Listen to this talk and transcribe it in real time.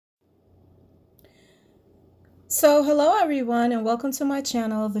So, hello everyone, and welcome to my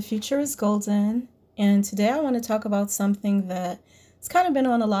channel. The Future is Golden. And today I want to talk about something that has kind of been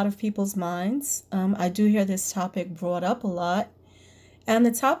on a lot of people's minds. I do hear this topic brought up a lot. And the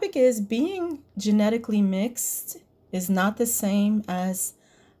topic is being genetically mixed is not the same as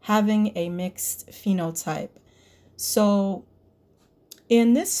having a mixed phenotype. So,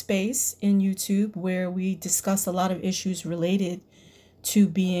 in this space in YouTube, where we discuss a lot of issues related to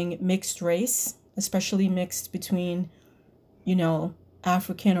being mixed race, especially mixed between,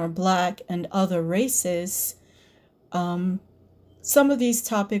 African or Black and other races, some of these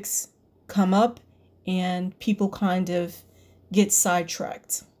topics come up and people kind of get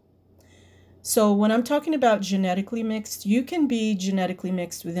sidetracked. So when I'm talking about genetically mixed, you can be genetically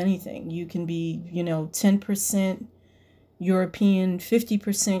mixed with anything. You can be, 10% European,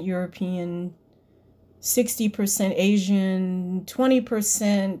 50% European, 60% Asian,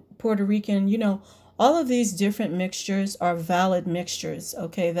 20% Puerto Rican, all of these different mixtures are valid mixtures,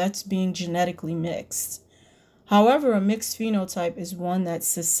 okay? That's being genetically mixed. However, a mixed phenotype is one that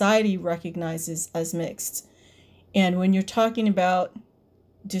society recognizes as mixed. And when you're talking about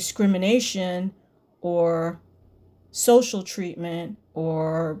discrimination or social treatment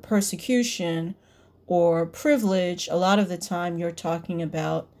or persecution or privilege, a lot of the time you're talking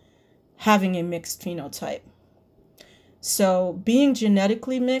about having a mixed phenotype. So being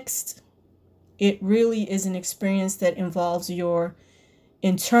genetically mixed, it really is an experience that involves your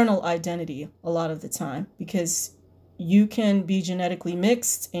internal identity a lot of the time, because you can be genetically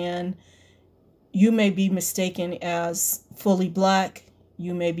mixed and you may be mistaken as fully Black,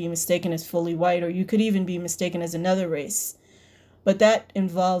 you may be mistaken as fully white, or you could even be mistaken as another race. But that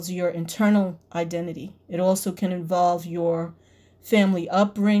involves your internal identity. It also can involve your family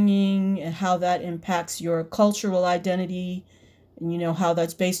upbringing and how that impacts your cultural identity, and how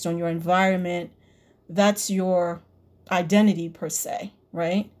that's based on your environment. That's your identity per se,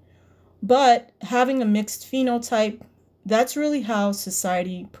 right? But having a mixed phenotype, that's really how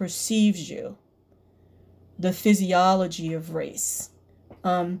society perceives you, the physiology of race.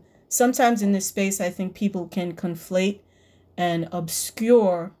 Sometimes in this space, I think people can conflate and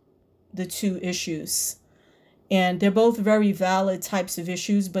obscure the two issues. And they're both very valid types of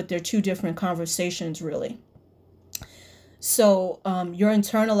issues, but they're two different conversations, really. So your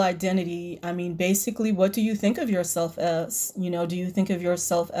internal identity, basically, what do you think of yourself as? Do you think of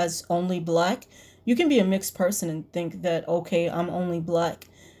yourself as only Black? You can be a mixed person and think that, okay, I'm only Black.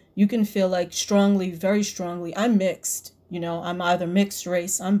 You can feel like strongly, very strongly, I'm mixed. I'm either mixed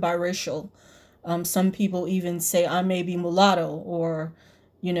race, I'm biracial. Some people even say I may be mulatto or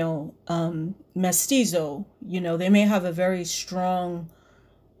mestizo. They may have a very strong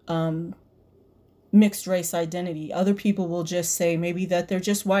mixed race identity. Other people will just say maybe that they're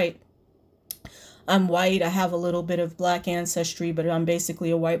just white. I'm white, I have a little bit of Black ancestry, but I'm basically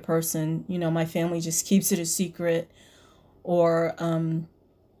a white person. My family just keeps it a secret. Or, I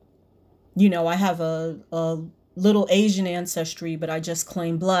have a little Asian ancestry, but I just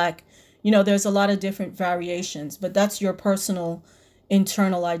claim Black. There's a lot of different variations, but that's your personal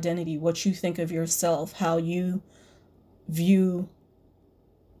internal identity, what you think of yourself, how you view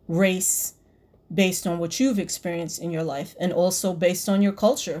race based on what you've experienced in your life, and also based on your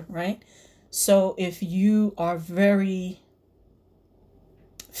culture, right? So if you are very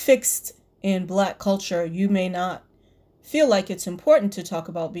fixed in Black culture, you may not feel like it's important to talk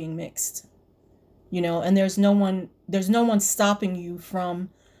about being mixed, and there's no one stopping you from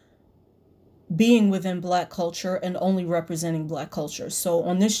being within Black culture and only representing Black culture. So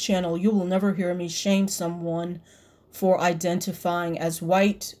on this channel, you will never hear me shame someone for identifying as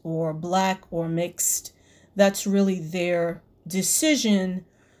white or Black or mixed. That's really their decision,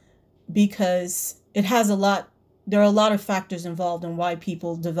 because there are a lot of factors involved in why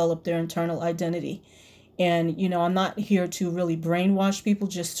people develop their internal identity. And, I'm not here to really brainwash people,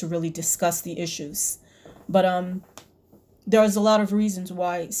 just to really discuss the issues. But there's a lot of reasons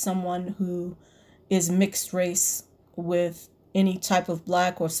why someone who is mixed race with any type of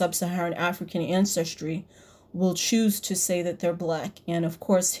Black or sub-Saharan African ancestry will choose to say that they're Black. And of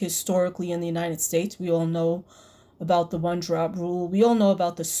course, historically in the United States, we all know about the one-drop rule. We all know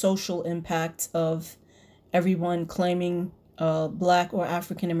about the social impact of everyone claiming Black or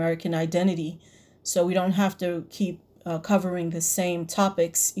African American identity. So we don't have to keep covering the same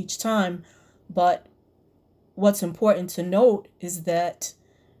topics each time. But what's important to note is that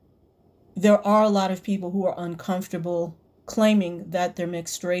there are a lot of people who are uncomfortable claiming that they're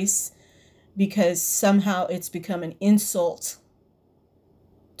mixed race, because somehow it's become an insult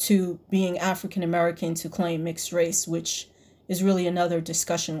to being African American to claim mixed race, which is really another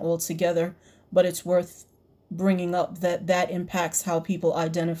discussion altogether, but it's worth bringing up that impacts how people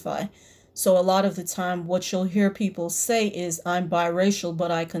identify. So a lot of the time, what you'll hear people say is, I'm biracial,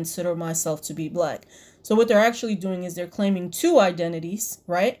 but I consider myself to be black. So what they're actually doing is they're claiming two identities,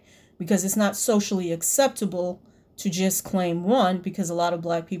 right? Because it's not socially acceptable to just claim one, because a lot of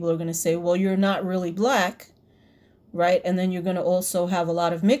black people are going to say, well, you're not really black, right? And then you're going to also have a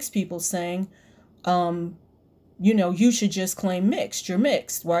lot of mixed people saying, you should just claim mixed. You're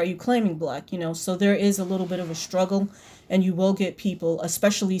mixed. Why are you claiming black? So there is a little bit of a struggle, and you will get people,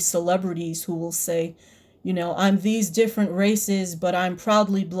 especially celebrities, who will say, I'm these different races, but I'm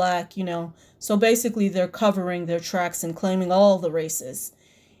proudly black, So basically they're covering their tracks and claiming all the races.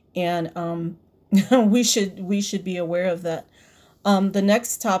 And we should be aware of that. The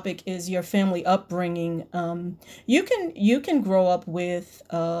next topic is your family upbringing. You can grow up with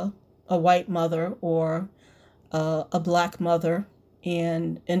a white mother, or a black mother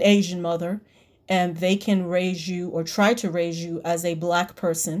and an Asian mother, and they can raise you or try to raise you as a black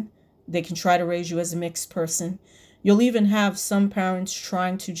person. They can try to raise you as a mixed person. You'll even have some parents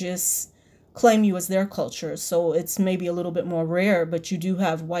trying to just claim you as their culture. So it's maybe a little bit more rare, but you do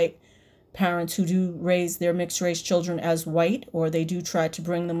have white parents who do raise their mixed race children as white, or they do try to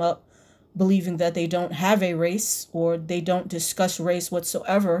bring them up believing that they don't have a race, or they don't discuss race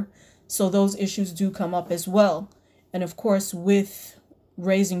whatsoever. So those issues do come up as well. And of course, with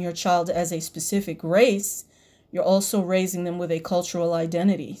raising your child as a specific race, you're also raising them with a cultural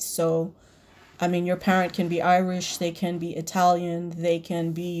identity. So, your parent can be Irish, they can be Italian, they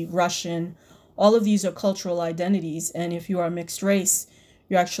can be Russian. All of these are cultural identities. And if you are a mixed race,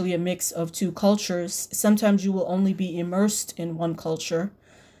 you're actually a mix of two cultures. Sometimes you will only be immersed in one culture.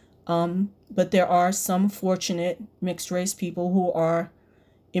 But there are some fortunate mixed race people who are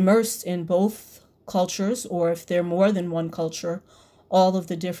immersed in both cultures, or if they're more than one culture, all of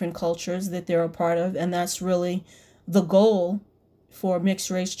the different cultures that they're a part of. And that's really the goal for mixed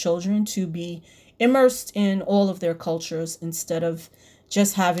race children, to be immersed in all of their cultures instead of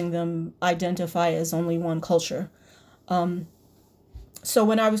just having them identify as only one culture. So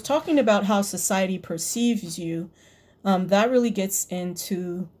when I was talking about how society perceives you, that really gets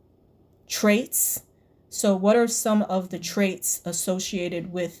into traits. So what are some of the traits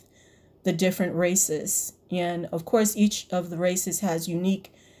associated with the different races? And of course, each of the races has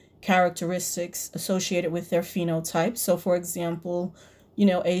unique characteristics associated with their phenotype. So for example,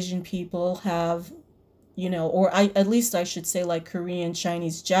 Asian people have, at least I should say, like Korean,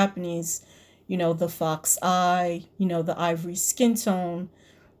 Chinese, Japanese, the fox eye, the ivory skin tone,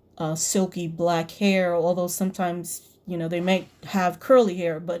 silky black hair, although sometimes they may have curly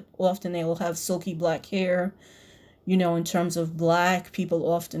hair, but often they will have silky black hair. In terms of black, people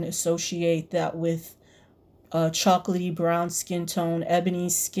often associate that with chocolatey brown skin tone, ebony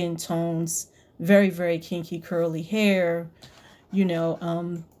skin tones, very, very kinky curly hair,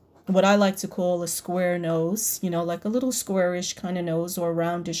 what I like to call a square nose, like a little squarish kind of nose, or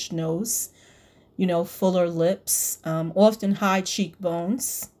roundish nose, fuller lips, often high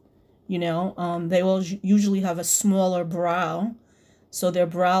cheekbones. They will usually have a smaller brow, so their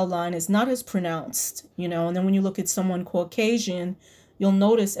brow line is not as pronounced, and then when you look at someone Caucasian, you'll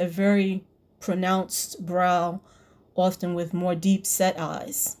notice a very pronounced brow, often with more deep set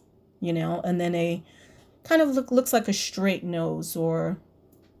eyes, and then a kind of looks like a straight nose, or,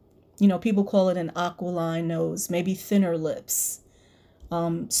 people call it an aquiline nose, maybe thinner lips.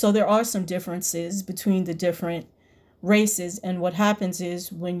 So there are some differences between the different races. And what happens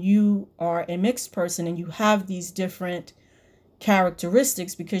is, when you are a mixed person and you have these different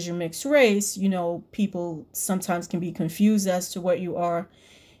characteristics, because you're mixed race, people sometimes can be confused as to what you are.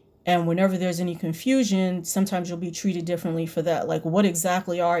 And whenever there's any confusion, sometimes you'll be treated differently for that. Like, what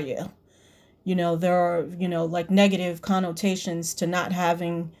exactly are you? There are, like negative connotations to not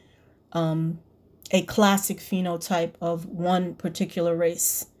having a classic phenotype of one particular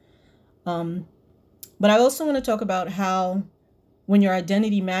race. But I also want to talk about how, when your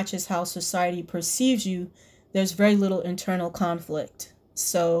identity matches how society perceives you, there's very little internal conflict.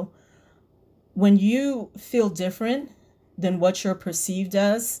 So when you feel different than what you're perceived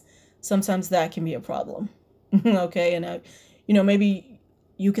as, sometimes that can be a problem. Okay, and maybe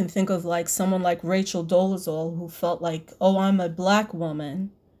you can think of like someone like Rachel Dolezal, who felt like, oh, I'm a black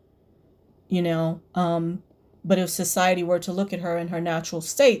woman, but if society were to look at her in her natural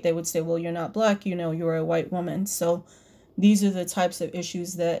state, they would say, well, you're not black, you're a white woman. So these are the types of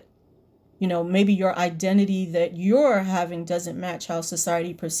issues that, maybe your identity that you're having doesn't match how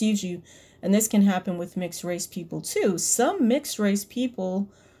society perceives you. And this can happen with mixed race people too. Some mixed race people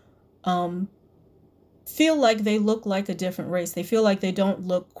feel like they look like a different race. They feel like they don't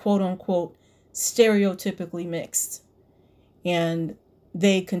look, quote unquote, stereotypically mixed. And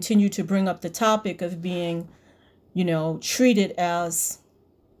they continue to bring up the topic of being, treated as,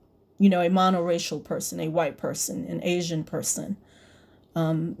 a monoracial person, a white person, an Asian person,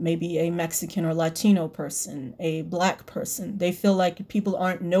 maybe a Mexican or Latino person, a black person. They feel like people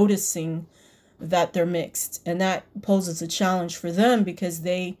aren't noticing that they're mixed. And that poses a challenge for them because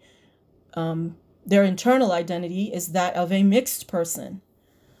their internal identity is that of a mixed person.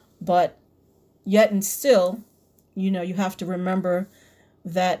 But yet and still, you have to remember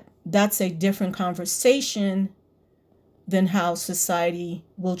that that's a different conversation than how society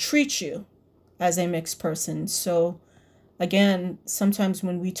will treat you as a mixed person. So again, sometimes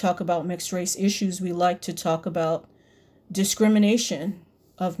when we talk about mixed race issues, we like to talk about discrimination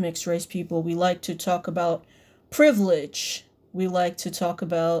of mixed race people. We like to talk about privilege. We like to talk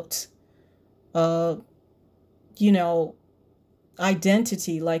about,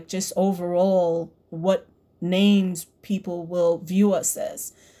 identity, like just overall what names people will view us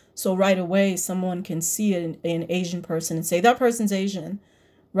as. So right away, someone can see an Asian person and say, that person's Asian.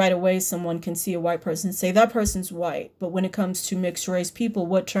 Right away, someone can see a white person and say, that person's white. But when it comes to mixed race people,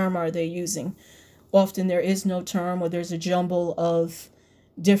 what term are they using? Often there is no term, or there's a jumble of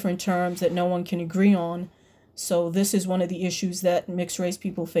different terms that no one can agree on. So this is one of the issues that mixed race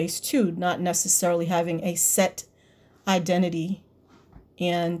people face too, not necessarily having a set identity.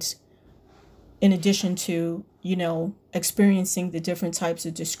 And in addition to, experiencing the different types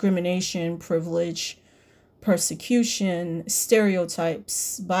of discrimination, privilege, persecution,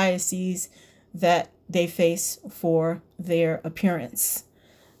 stereotypes, biases that they face for their appearance.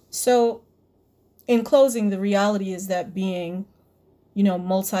 So in closing, the reality is that being,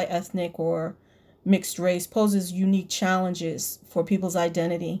 multi-ethnic or mixed race poses unique challenges for people's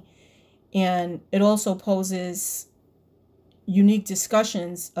identity. And it also poses unique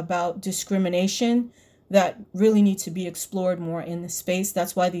discussions about discrimination that really need to be explored more in the space.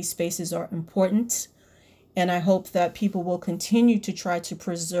 That's why these spaces are important. And I hope that people will continue to try to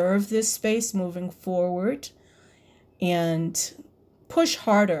preserve this space moving forward and push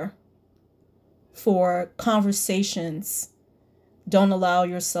harder for conversations. Don't allow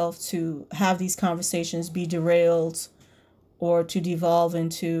yourself to have these conversations be derailed or to devolve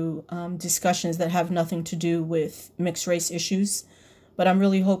into discussions that have nothing to do with mixed race issues. But I'm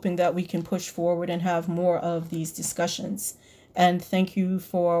really hoping that we can push forward and have more of these discussions. And thank you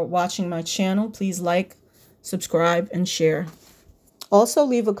for watching my channel. Please like, subscribe, and share. Also,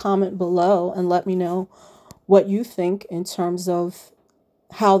 leave a comment below and let me know what you think in terms of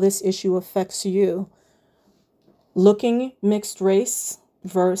how this issue affects you. Looking mixed race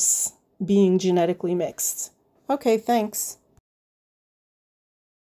versus being genetically mixed. Okay, thanks.